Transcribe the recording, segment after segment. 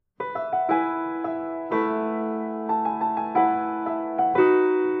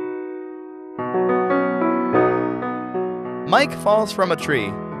Mike falls from a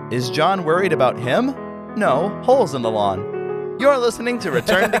tree. Is John worried about him? No, holes in the lawn. You're listening to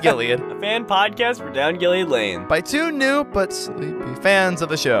Return to Gilead, a fan podcast for Down Gilead Lane. by two new but sleepy fans of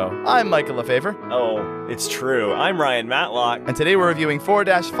the show. I'm Michael Lefevre. Oh, it's true. I'm Ryan Matlock. And today we're reviewing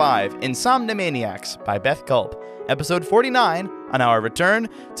 4-5, Insomni-Maniacs by Beth Culp, episode 49 on our return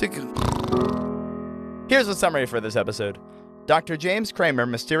to... Here's a summary for this episode. Dr. James Kramer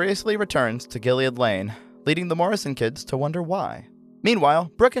mysteriously returns to Gilead Lane, leading the Morrison kids to wonder why.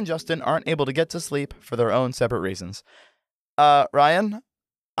 Meanwhile, Brooke and Justin aren't able to get to sleep for their own separate reasons. Ryan,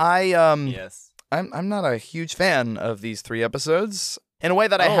 Yes. I'm not a huge fan of these three episodes in a way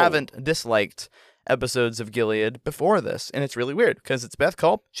that I haven't disliked episodes of Gilead before this, and it's really weird because it's Beth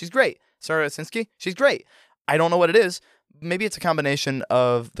Culp, she's great. Sarah Asinski, she's great. I don't know what it is. Maybe it's a combination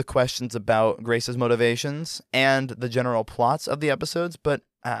of the questions about Grace's motivations and the general plots of the episodes, but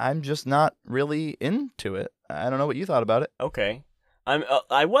I'm just not really into it. I don't know what you thought about it. Okay.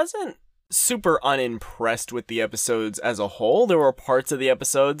 I wasn't super unimpressed with the episodes as a whole. There were parts of the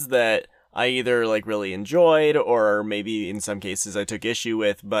episodes that I either really enjoyed or maybe in some cases I took issue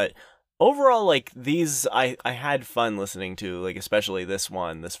with, but overall these I had fun listening to, especially this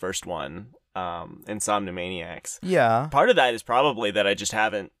first one, Insomni-Maniacs. Yeah. Part of that is probably that I just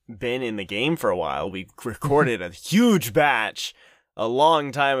haven't been in the game for a while. We recorded a huge batch a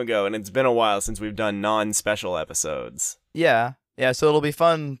long time ago, and it's been a while since we've done non-special episodes. Yeah. Yeah, so it'll be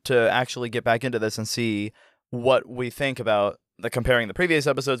fun to actually get back into this and see what we think about comparing the previous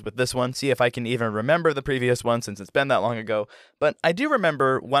episodes with this one, see if I can even remember the previous one since it's been that long ago. But I do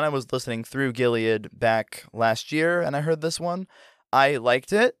remember when I was listening through Gilead back last year and I heard this one, I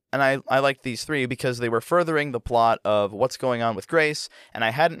liked it, and I liked these three because they were furthering the plot of what's going on with Grace, and I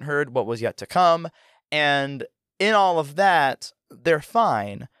hadn't heard what was yet to come, and in all of that, they're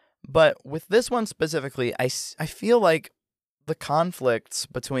fine. But with this one specifically, I feel like the conflicts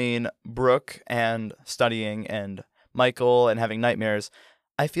between Brooke and studying and Michael and having nightmares,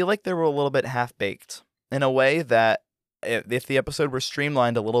 I feel like they were a little bit half-baked in a way that if the episode were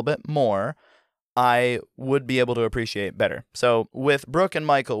streamlined a little bit more, I would be able to appreciate better. So with Brooke and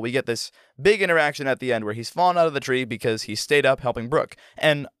Michael, we get this big interaction at the end where he's fallen out of the tree because he stayed up helping Brooke.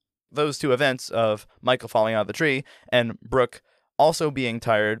 And those two events of Michael falling out of the tree and Brooke also being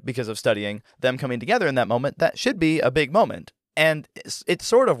tired because of studying, them coming together in that moment, that should be a big moment. And it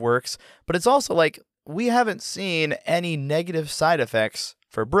sort of works, but it's also we haven't seen any negative side effects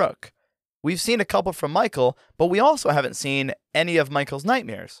for Brooke. We've seen a couple from Michael, but we also haven't seen any of Michael's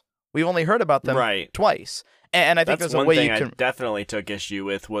nightmares. We've only heard about them twice. And I think that's there's a way one you thing can... I definitely took issue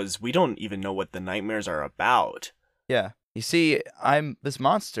with was we don't even know what the nightmares are about. Yeah. You see, I'm this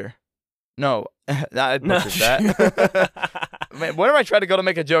monster. No, I butchered that. Man, whenever I try to go to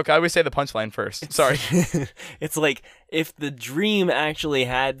make a joke, I always say the punchline first. Sorry. It's if the dream actually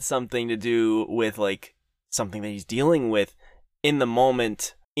had something to do with something that he's dealing with in the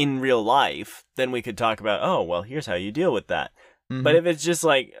moment in real life, then we could talk about, oh, well, here's how you deal with that. Mm-hmm. But if it's just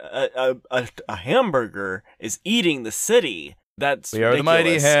a hamburger is eating the city, that's We are the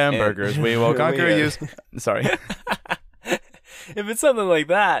mighty hamburgers. We will conquer you. Sorry. If it's something like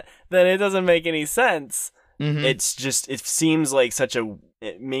that, then it doesn't make any sense. Mm-hmm. It's just, it seems like such a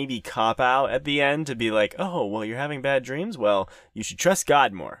maybe cop-out at the end to be oh, well, you're having bad dreams? Well, you should trust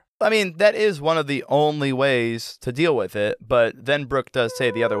God more. I mean, that is one of the only ways to deal with it, but then Brooke does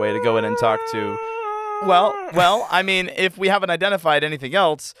say the other way to go in and talk to... Well, I mean, if we haven't identified anything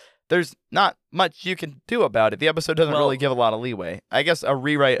else, there's not much you can do about it. The episode doesn't really give a lot of leeway. I guess a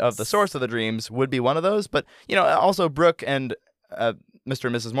rewrite of the source of the dreams would be one of those, but, also Brooke and... Mr.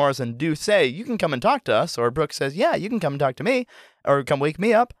 and Mrs. Morrison do say, you can come and talk to us, or Brooke says, yeah, you can come and talk to me, or come wake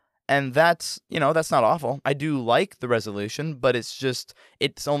me up, and that's not awful. I do like the resolution, but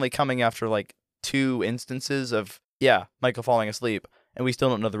it's only coming after, 2 instances of, Michael falling asleep, and we still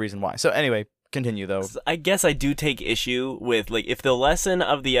don't know the reason why. So anyway, continue, though. I guess I do take issue with, if the lesson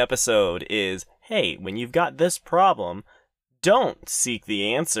of the episode is, hey, when you've got this problem, don't seek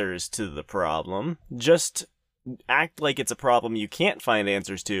the answers to the problem, just... act like it's a problem you can't find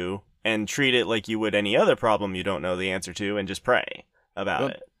answers to and treat it like you would any other problem you don't know the answer to and just pray about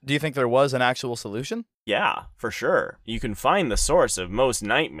it. Do you think there was an actual solution? Yeah, for sure. You can find the source of most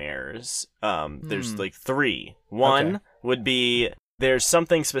nightmares. There's 3. One would be there's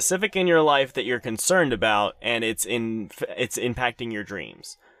something specific in your life that you're concerned about and it's impacting your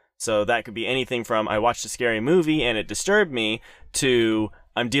dreams. So that could be anything from I watched a scary movie and it disturbed me to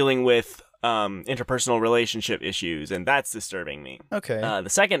I'm dealing with interpersonal relationship issues, and that's disturbing me. Okay. The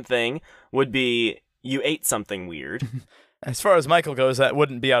second thing would be you ate something weird. As far as Michael goes, that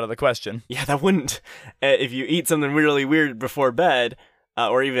wouldn't be out of the question. Yeah, that wouldn't. If you eat something really weird before bed,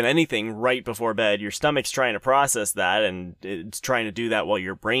 or even anything right before bed, your stomach's trying to process that, and it's trying to do that while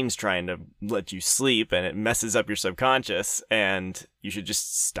your brain's trying to let you sleep, and it messes up your subconscious, and you should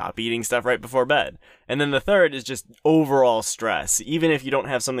just stop eating stuff right before bed. And then the third is just overall stress. Even if you don't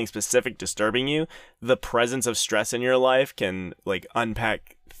have something specific disturbing you, the presence of stress in your life can, like,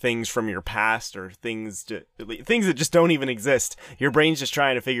 unpack things from your past or things that just don't even exist. Your brain's just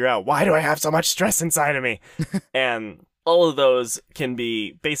trying to figure out, why do I have so much stress inside of me? And all of those can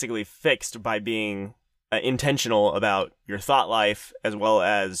be basically fixed by being intentional about your thought life as well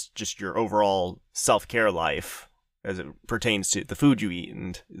as just your overall self-care life as it pertains to the food you eat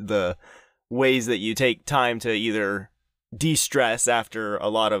and the ways that you take time to either de-stress after a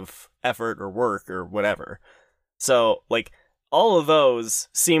lot of effort or work or whatever. So, like, all of those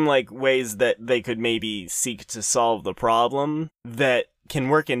seem like ways that they could maybe seek to solve the problem that can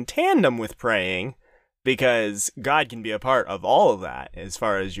work in tandem with praying, because God can be a part of all of that as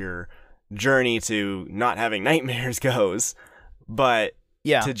far as your journey to not having nightmares goes. But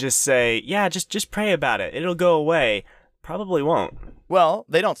to just say, yeah, just pray about it, it'll go away, probably won't. Well,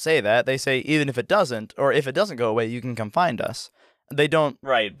 they don't say that. They say even if it doesn't, or if it doesn't go away, you can come find us. They don't.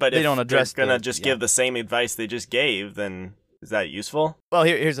 Right, but they don't address. They're gonna just give the same advice they just gave, then is that useful? Well,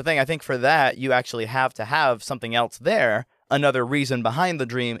 here's the thing. I think for that, you actually have to have something else there, another reason behind the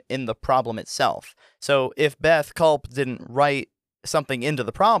dream in the problem itself. So if Beth Culp didn't write something into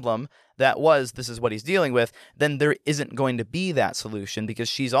the problem that was, this is what he's dealing with, then there isn't going to be that solution, because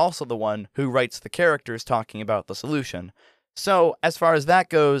she's also the one who writes the characters talking about the solution. So as far as that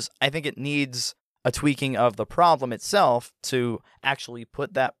goes, I think it needs a tweaking of the problem itself to actually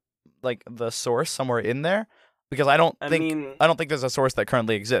put that, like, the source somewhere in there. Because I don't think there's a source that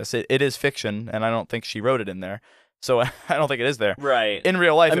currently exists. It is fiction, and I don't think she wrote it in there. So I don't think it is there. Right. In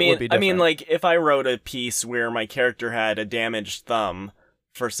real life, it would be different. I mean, like, if I wrote a piece where my character had a damaged thumb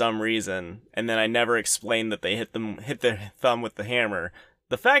for some reason, and then I never explained that they hit their thumb with the hammer,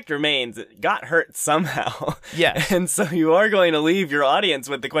 the fact remains it got hurt somehow. Yes. And so you are going to leave your audience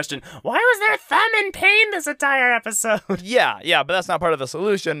with the question, why was their thumb in pain this entire episode? Yeah, but that's not part of the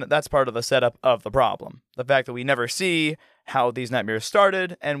solution. That's part of the setup of the problem. The fact that we never see how these nightmares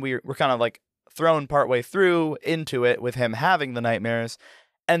started, and we're kind of, like, thrown partway through into it with him having the nightmares,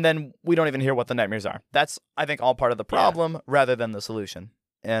 and then we don't even hear what the nightmares are. That's, I think, all part of the problem rather than the solution.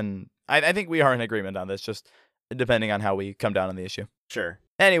 And I think we are in agreement on this, just depending on how we come down on the issue. Sure.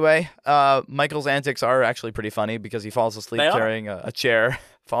 Anyway, Michael's antics are actually pretty funny, because he falls asleep carrying a chair,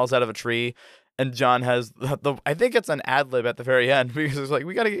 falls out of a tree, and John has I think it's an ad lib at the very end, because it's like,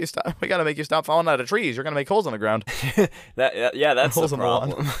 we gotta make you stop falling out of trees. You're gonna make holes in the ground. That's the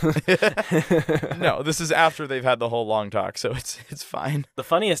problem. No, this is after they've had the whole long talk, so it's fine. The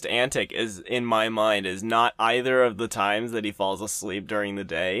funniest antic is, in my mind, is not either of the times that he falls asleep during the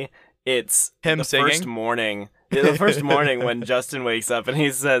day. It's him singing. The first morning when Justin wakes up and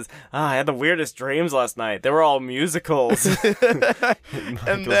he says, I had the weirdest dreams last night. They were all musicals.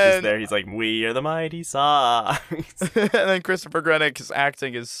 And then there, he's like, we are the mighty Sox. And then Christopher Grenick's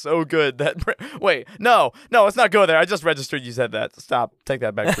acting is so good that... Wait, no, let's not go there. I just registered you said that. Stop. Take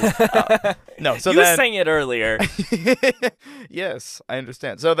that back, please. No, so you sang it earlier. Yes, I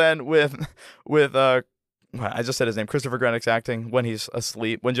understand. So then with I just said his name, Christopher Grenick's acting when he's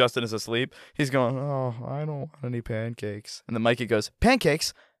asleep, when Justin is asleep, he's going, oh, I don't want any pancakes. And then Mikey goes,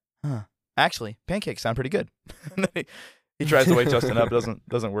 pancakes? Huh. Actually, pancakes sound pretty good. And then he tries to wake Justin up,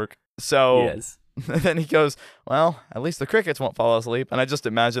 doesn't work. So yes. Then he goes, well, at least the crickets won't fall asleep. And I just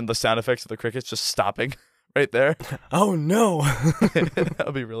imagine the sound effects of the crickets just stopping right there. Oh, no. That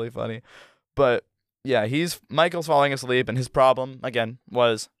would be really funny. But yeah, Michael's falling asleep, and his problem, again,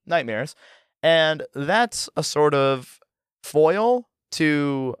 was nightmares. And that's a sort of foil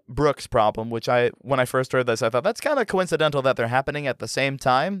to Brooke's problem, which when I first heard this, I thought that's kind of coincidental that they're happening at the same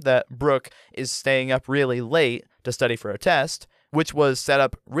time, that Brooke is staying up really late to study for a test, which was set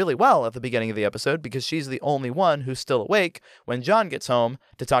up really well at the beginning of the episode, because she's the only one who's still awake when John gets home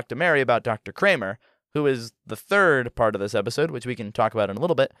to talk to Mary about Dr. Kramer, who is the third part of this episode, which we can talk about in a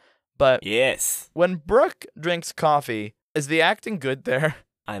little bit. But yes, when Brooke drinks coffee, is the acting good there?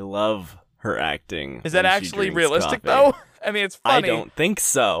 I love her acting. Is that actually realistic, though? I mean, it's funny. I don't think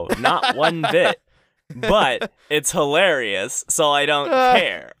so. Not one bit. But it's hilarious, so I don't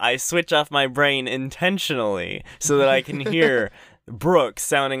care. I switch off my brain intentionally so that I can hear Brooke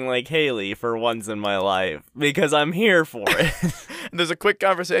sounding like Haley for once in my life because I'm here for it. There's a quick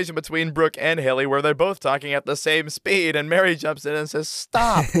conversation between Brooke and Haley where they're both talking at the same speed, and Mary jumps in and says,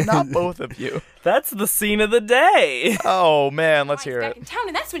 "Stop, not both of you." That's the scene of the day. Oh, man, let's hear back it. in town,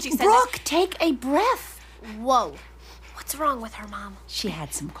 and that's when she said Brooke, take a breath. Whoa. What's wrong with her, Mom? She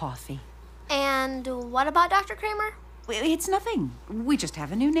had some coffee. And what about Dr. Kramer? It's nothing. We just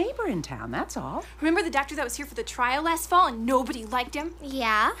have a new neighbor in town, that's all. Remember the doctor that was here for the trial last fall and nobody liked him?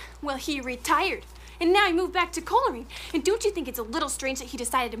 Yeah. Well, he retired. And now he moved back to Coleraine. And don't you think it's a little strange that he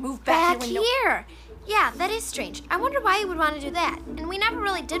decided to move back here? Yeah, that is strange. I wonder why he would want to do that. And we never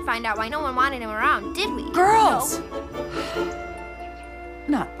really did find out why no one wanted him around, did we? Girls!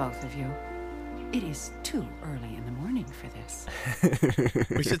 Not both of you. It is too early in the morning for this.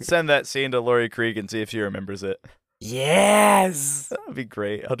 We should send that scene to Lori Krieg and see if she remembers it. Yes! That would be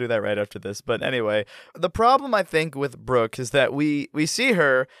great. I'll do that right after this. But anyway, the problem I think with Brooke is that we see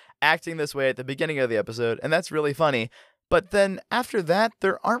her acting this way at the beginning of the episode, and that's really funny. But then after that,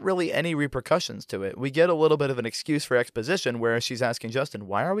 there aren't really any repercussions to it. We get a little bit of an excuse for exposition where she's asking Justin,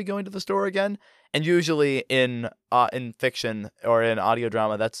 "Why are we going to the store again?" And usually in fiction or in audio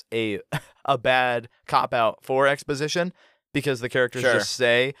drama, that's a bad cop-out for exposition because the characters just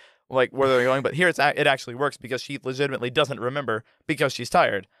say like where they're going. But here it actually works because she legitimately doesn't remember because she's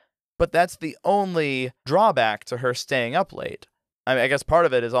tired. But that's the only drawback to her staying up late. I mean, I guess part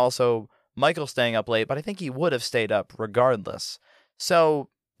of it is also Michael staying up late, but I think he would have stayed up regardless. So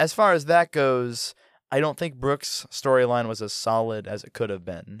as far as that goes, I don't think Brooke's storyline was as solid as it could have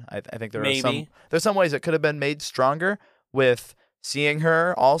been. I think there's some ways it could have been made stronger with seeing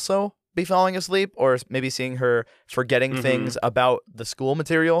her also be falling asleep, or maybe seeing her forgetting things about the school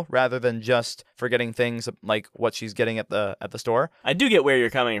material rather than just forgetting things like what she's getting at the store. I do get where you're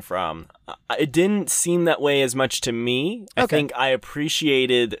coming from. It didn't seem that way as much to me. I think I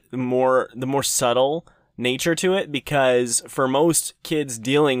appreciated the more subtle nature to it, because for most kids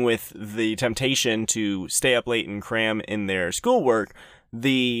dealing with the temptation to stay up late and cram in their schoolwork,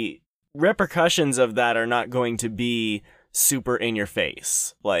 the repercussions of that are not going to be super in your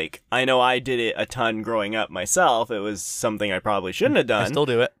face. Like, I know I did it a ton growing up myself. It was something I probably shouldn't have done. I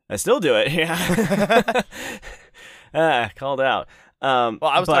still do it, yeah. Called out. Well,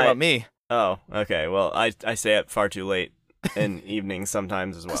 I was talking about me. Oh, okay. Well, I stay up far too late in evenings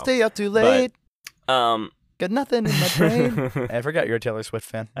sometimes as well. I stay up too late. But, got nothing in my brain. I forgot you're a Taylor Swift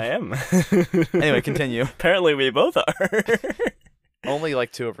fan. I am. Anyway, continue. Apparently we both are. Only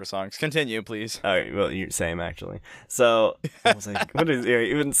like 2 of her songs. Continue, please. All right, well, you're same, actually. So, I was like, what is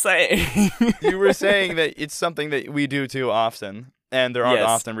he even saying? You were saying that it's something that we do too often, and there aren't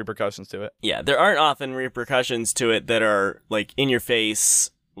often repercussions to it. Yeah, there aren't often repercussions to it that are, like, in your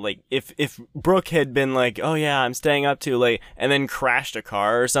face. Like, if Brooke had been like, oh yeah, I'm staying up too late, and then crashed a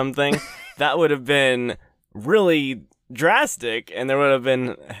car or something, that would have been really drastic, and there would have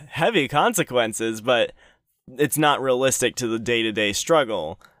been heavy consequences, but it's not realistic to the day-to-day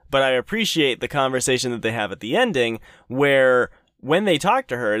struggle. But I appreciate the conversation that they have at the ending, where when they talk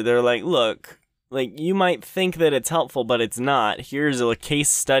to her, they're like, look, like, you might think that it's helpful, but it's not. Here's a case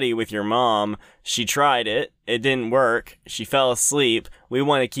study with your mom. She tried it. It didn't work. She fell asleep. We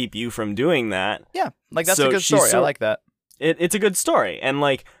want to keep you from doing that. Yeah, like, that's a good story. I like that. It's a good story. And,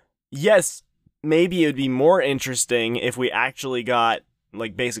 like, yes, maybe it would be more interesting if we actually got,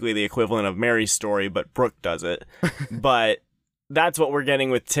 like, basically the equivalent of Mary's story, but Brooke does it. But that's what we're getting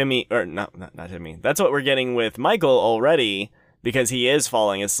with Timmy, or not Timmy. That's what we're getting with Michael already, because he is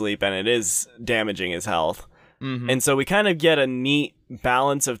falling asleep and it is damaging his health. And so we kind of get a neat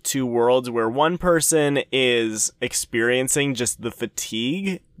balance of two worlds where one person is experiencing just the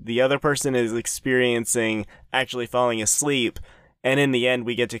fatigue, the other person is experiencing actually falling asleep, and in the end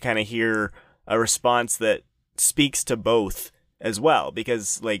we get to kind of hear a response that speaks to both as well,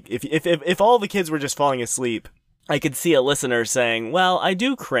 because, like, if all the kids were just falling asleep, I could see a listener saying, well, I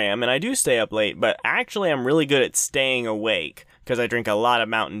do cram and I do stay up late, but actually I'm really good at staying awake because I drink a lot of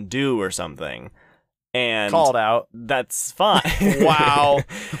Mountain Dew or something. And called out. That's fine. Wow.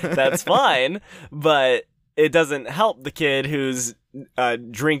 That's fine, but it doesn't help the kid who's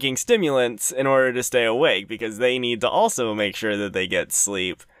drinking stimulants in order to stay awake, because they need to also make sure that they get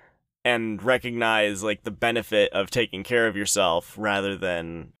sleep and recognize, like, the benefit of taking care of yourself rather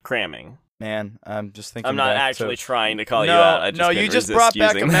than cramming. Man, I'm just thinking. I'm not back actually to... trying to call you out. I just you just brought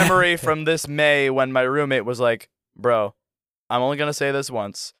back a memory from this May when my roommate was like, "Bro, I'm only gonna say this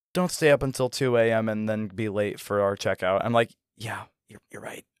once. Don't stay up until 2 a.m. and then be late for our checkout." I'm like, "Yeah, you're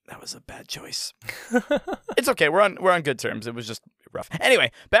right. That was a bad choice." It's okay. We're on good terms. It was just rough.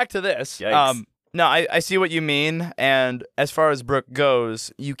 Anyway, back to this. No, I see what you mean, and as far as Brooke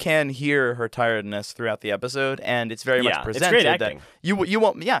goes, you can hear her tiredness throughout the episode, and it's very much presented it's great that acting.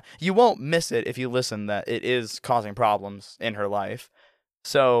 you won't miss it if you listen that it is causing problems in her life.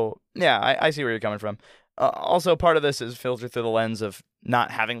 So yeah, I see where you're coming from. Also, part of this is filtered through the lens of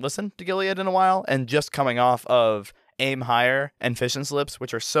not having listened to Gilead in a while, and just coming off of Aim Higher and Fish and Slips,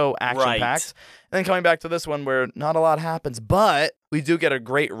 which are so action-packed. Right. And then coming back to this one where not a lot happens, but we do get a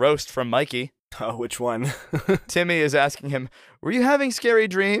great roast from Mikey. Oh, which one? Timmy is asking him, "Were you having scary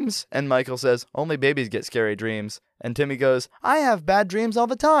dreams?" And Michael says, "Only babies get scary dreams." And Timmy goes, "I have bad dreams all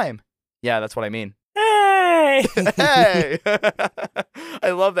the time." Yeah, that's what I mean. Hey! Hey!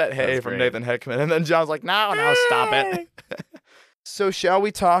 I love that hey That's from great. Nathan Hickman. And then John's like, no, stop it. So shall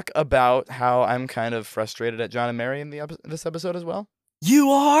we talk about how I'm kind of frustrated at John and Mary in this episode as well? You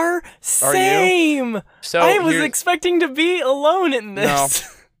are? Same! So I was here- expecting to be alone in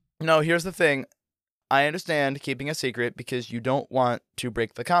this. No, here's the thing. I understand keeping a secret because you don't want to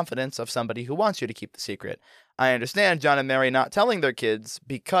break the confidence of somebody who wants you to keep the secret. I understand John and Mary not telling their kids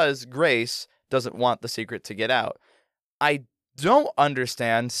because Grace doesn't want the secret to get out. I don't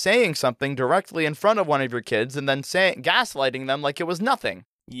understand saying something directly in front of one of your kids and then gaslighting them like it was nothing.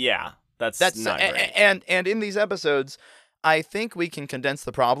 Yeah, that's not great. And in these episodes, I think we can condense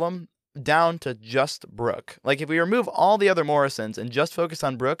the problem down to just Brooke. Like if we remove all the other Morrisons and just focus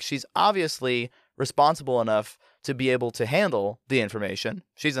on Brooke, she's obviously responsible enough to be able to handle the information.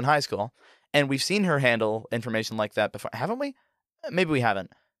 She's in high school, and we've seen her handle information like that before, haven't we? Maybe we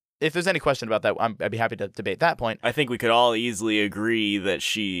haven't. If there's any question about that, I'd be happy to debate that point. I think we could all easily agree that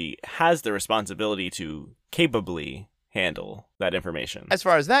she has the responsibility to capably handle that information. As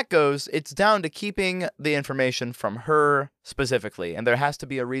far as that goes, it's down to keeping the information from her specifically, and there has to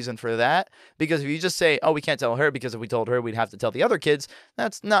be a reason for that, because if you just say, oh, we can't tell her because if we told her, we'd have to tell the other kids,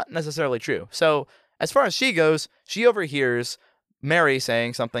 that's not necessarily true. So as far as she goes, she overhears Mary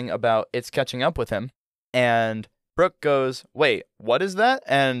saying something about it's catching up with him, and Brooke goes, wait, what is that?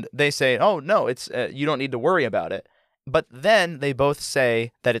 And they say, oh, no, it's you don't need to worry about it. But then they both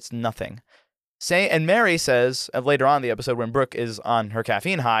say that it's nothing. And Mary says, later on in the episode when Brooke is on her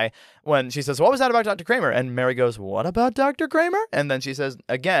caffeine high, when she says, what was that about Dr. Kramer? And Mary goes, what about Dr. Kramer? And then she says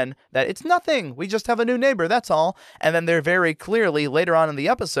again that it's nothing. We just have a new neighbor, that's all. And then they're very clearly later on in the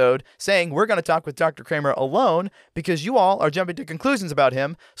episode saying, we're going to talk with Dr. Kramer alone because you all are jumping to conclusions about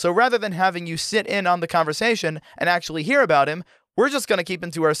him. So rather than having you sit in on the conversation and actually hear about him, we're just going to keep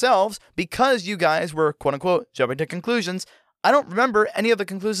him to ourselves because you guys were, quote unquote, jumping to conclusions. I don't remember any of the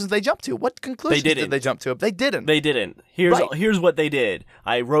conclusions they jumped to. What conclusions did they jump to? They didn't. They didn't. Here's what they did.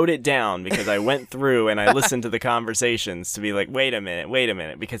 I wrote it down because I went through and I listened to the conversations to be like, wait a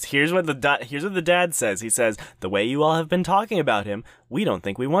minute, because here's what the dad says. He says, the way you all have been talking about him, we don't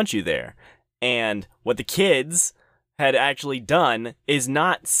think we want you there. And what the kids had actually done is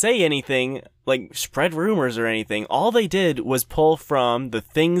not say anything, like spread rumors or anything. All they did was pull from the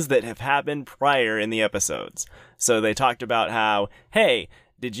things that have happened prior in the episodes. So they talked about how, hey,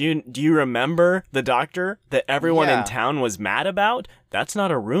 do you remember the doctor that everyone in town was mad about? That's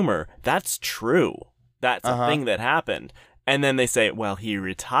not a rumor. That's true. That's a thing that happened. And then they say, well, he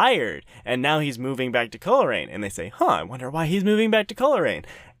retired and now he's moving back to Coleraine. And they say, I wonder why he's moving back to Coleraine.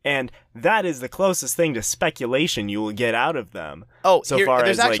 And that is the closest thing to speculation you will get out of them. Oh, so far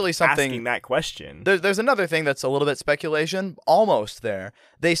there's as actually something asking that question. There's another thing that's a little bit speculation, almost there.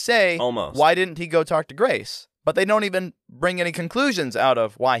 They say, almost. Why didn't he go talk to Grace? But they don't even bring any conclusions out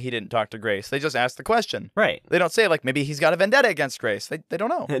of why he didn't talk to Grace. They just ask the question. Right. They don't say, like, maybe he's got a vendetta against Grace. They don't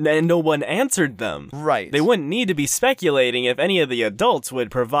know. And no one answered them. Right. They wouldn't need to be speculating if any of the adults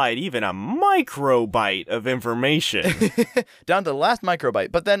would provide even a microbyte of information. Down to the last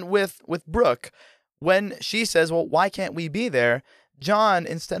microbyte. But then with Brooke, when she says, well, why can't we be there? John,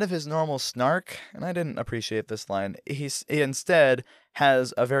 instead of his normal snark, and I didn't appreciate this line, he instead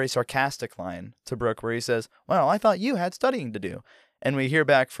has a very sarcastic line to Brooke where he says, well, I thought you had studying to do. And we hear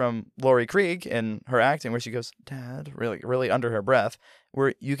back from Laurie Krieg in her acting where she goes, Dad, really, really under her breath,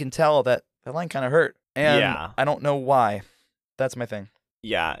 where you can tell that line kind of hurt. And I don't know why. That's my thing.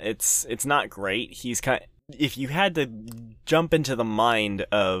 Yeah, it's not great. He's if you had to jump into the mind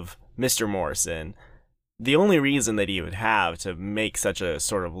of Mr. Morrison, the only reason that he would have to make such a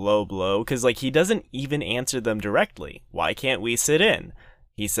sort of low blow, because like he doesn't even answer them directly. Why can't we sit in?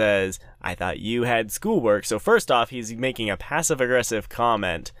 He says, I thought you had schoolwork. So first off, he's making a passive-aggressive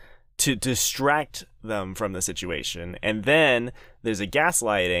comment to distract them from the situation. And then there's a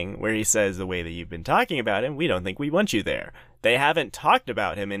gaslighting where he says, the way that you've been talking about him, we don't think we want you there. They haven't talked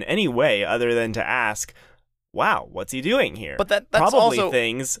about him in any way other than to ask, wow, what's he doing here? But that's probably also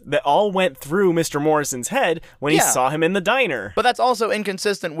things that all went through Mr. Morrison's head when he saw him in the diner. But that's also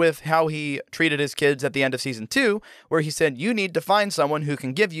inconsistent with how he treated his kids at the end of season 2, where he said, you need to find someone who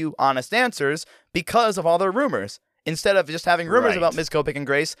can give you honest answers because of all their rumors. Instead of just having rumors about Ms. Kopek and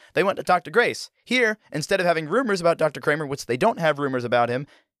Grace, they went to talk to Grace. Here, instead of having rumors about Dr. Kramer, which they don't have rumors about him,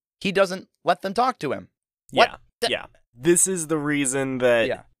 he doesn't let them talk to him. Yeah. This is the reason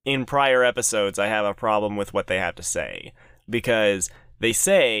that in prior episodes I have a problem with what they have to say. Because they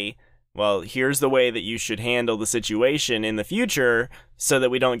say, well, here's the way that you should handle the situation in the future so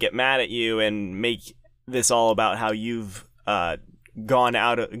that we don't get mad at you and make this all about how you've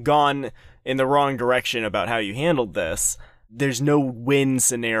gone in the wrong direction about how you handled this. There's no win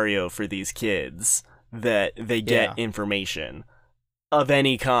scenario for these kids that they get information of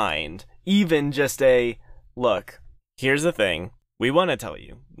any kind. Even just a, look, here's the thing. We want to tell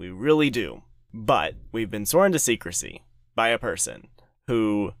you. We really do. But we've been sworn to secrecy by a person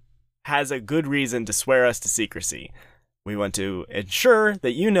who has a good reason to swear us to secrecy. We want to ensure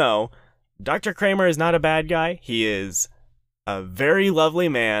that you know Dr. Kramer is not a bad guy. He is a very lovely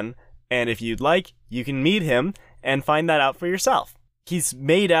man. And if you'd like, you can meet him and find that out for yourself. He's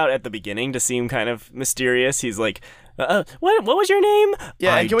made out at the beginning to seem kind of mysterious. He's like, what was your name?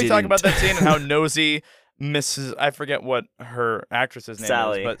 Yeah, and can we talk about that scene and how nosy Mrs. I forget what her actress's name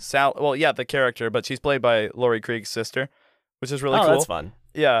Sally. is, but the character, but she's played by Laurie Krieg's sister, which is really cool. Oh, that's fun.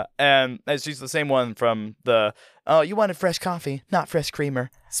 Yeah, and she's the same one from the, you wanted fresh coffee, not fresh creamer.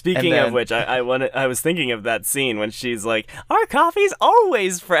 Speaking of which, I was thinking of that scene when she's like, our coffee's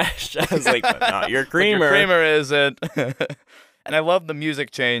always fresh. I was like, but not your creamer. Your creamer isn't. And I love the music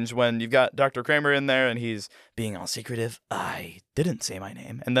change when you've got Dr. Kramer in there and he's being all secretive. I didn't say my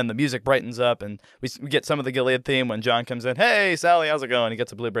name. And then the music brightens up and we get some of the Gilead theme when John comes in. Hey, Sally, how's it going? He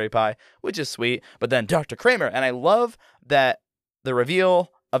gets a blueberry pie, which is sweet. But then Dr. Kramer. And I love that the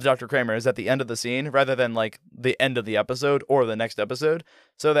reveal of Dr. Kramer is at the end of the scene rather than like the end of the episode or the next episode,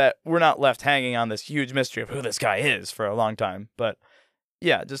 so that we're not left hanging on this huge mystery of who this guy is for a long time. But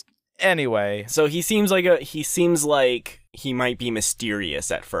yeah, just anyway. So he seems like he might be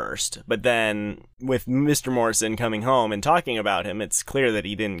mysterious at first, but then with Mr. Morrison coming home and talking about him, it's clear that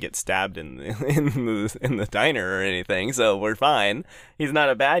he didn't get stabbed in the diner or anything, so we're fine. He's not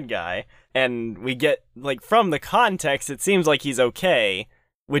a bad guy. And we get, like, from the context, it seems like he's okay,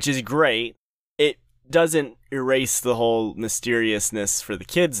 which is great. It doesn't erase the whole mysteriousness for the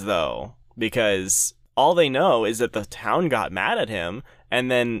kids, though, because all they know is that the town got mad at him,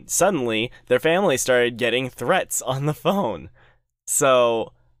 and then suddenly their family started getting threats on the phone.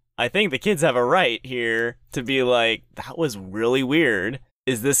 So I think the kids have a right here to be like, that was really weird.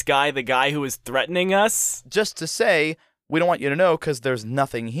 Is this guy the guy who was threatening us? Just to say, we don't want you to know because there's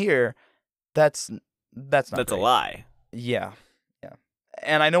nothing here. That's not That's great. a lie. Yeah.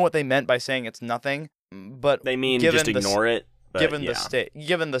 And I know what they meant by saying it's nothing, but they mean just ignore it. But given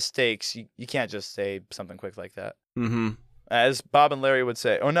the stakes, you can't just say something quick like that. Mm-hmm. As Bob and Larry would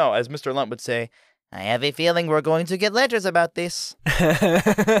say, as Mr. Lump would say, I have a feeling we're going to get letters about this.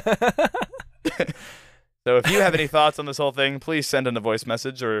 So if you have any thoughts on this whole thing, please send in a voice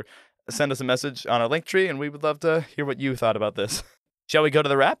message or send us a message on our Linktree, and we would love to hear what you thought about this. Shall we go to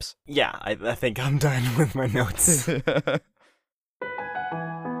the wraps? Yeah, I think I'm done with my notes.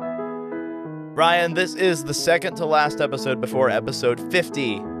 Ryan, this is the second to last episode before episode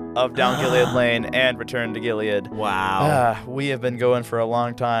 50 of Down Gilead Lane and Return to Gilead. Wow. We have been going for a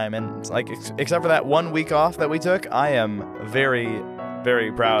long time, and like except for that 1 week off that we took, I am very,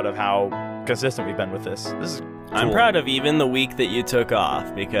 very proud of how consistent we've been with this. This is cool. I'm proud of even the week that you took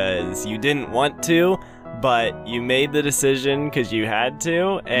off because you didn't want to, but you made the decision because you had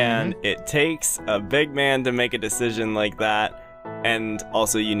to, and it takes a big man to make a decision like that. And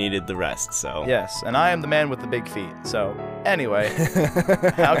also you needed the rest, so. Yes, and I am the man with the big feet. So, anyway,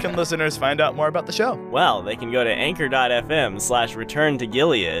 how can listeners find out more about the show? Well, they can go to anchor.fm/return to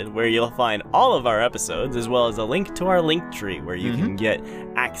Gilead, where you'll find all of our episodes, as well as a link to our Linktree, where you can get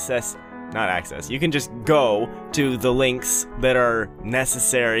you can just go to the links that are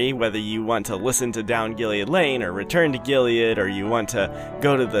necessary, whether you want to listen to Down Gilead Lane or Return to Gilead, or you want to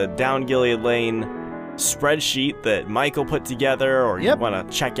go to the Down Gilead Lane spreadsheet that Michael put together, or you want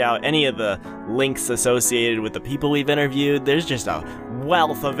to check out any of the links associated with the people we've interviewed. There's just a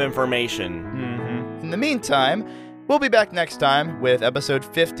wealth of information. In the meantime, we'll be back next time with episode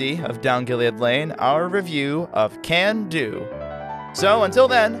 50 of Down Gilead Lane, our review of Can Do. So until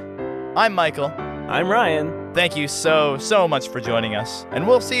then, I'm Michael. I'm Ryan. Thank you so much for joining us, and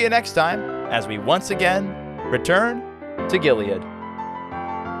we'll see you next time as we once again return to Gilead.